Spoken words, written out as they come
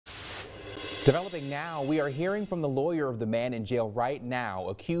Developing now, we are hearing from the lawyer of the man in jail right now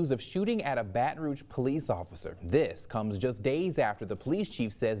accused of shooting at a Baton Rouge police officer. This comes just days after the police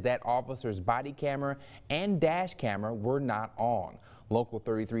chief says that officer's body camera and dash camera were not on. Local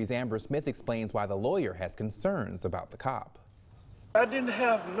 33's Amber Smith explains why the lawyer has concerns about the cop. I didn't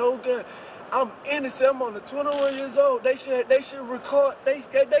have no gun. I'm innocent. I'm only 21 years old. They should record. They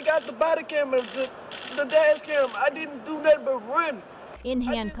got the body camera, the dash camera. I didn't do nothing but run. In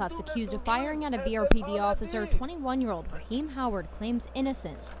handcuffs, accused of firing at a BPRD officer, 21-year-old Raheem Howard claims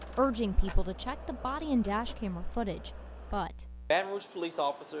innocence, urging people to check the body and dash camera footage. But Baton Rouge police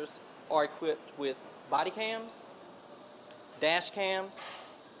officers are equipped with body cams, dash cams,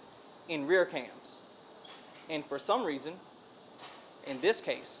 and rear cams. And for some reason, in this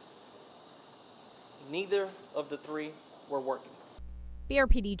case, neither of the three were working.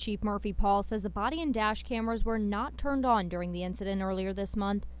 BPRD Chief Murphy Paul says the body and dash cameras were not turned on during the incident earlier this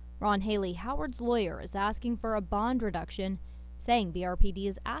month. Ron Haley, Howard's lawyer, is asking for a bond reduction, saying BPRD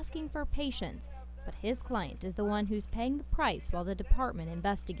is asking for patience, but his client is the one who's paying the price while the department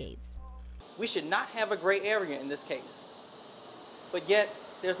investigates. We should not have a gray area in this case, but yet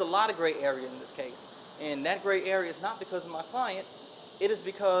there's a lot of gray area in this case, and that gray area is not because of my client, it is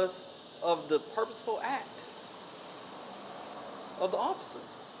because of the purposeful act of the officer.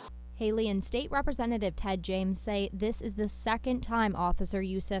 Haley and State Representative Ted James say this is the second time Officer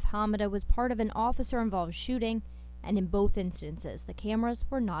Yuseff Hamadeh was part of an officer-involved shooting, and in both instances, the cameras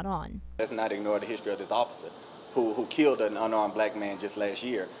were not on. Let's not ignore the history of this officer who killed an unarmed black man just last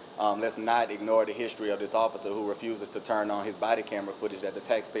year. Let's not ignore the history of this officer who refuses to turn on his body camera footage that the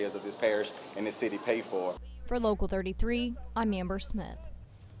taxpayers of this parish and this city pay for. For Local 33, I'm Amber Smith.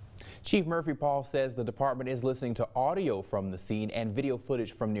 Chief Murphy Paul says the department is listening to audio from the scene and video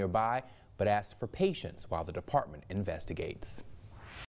footage from nearby, but asks for patience while the department investigates.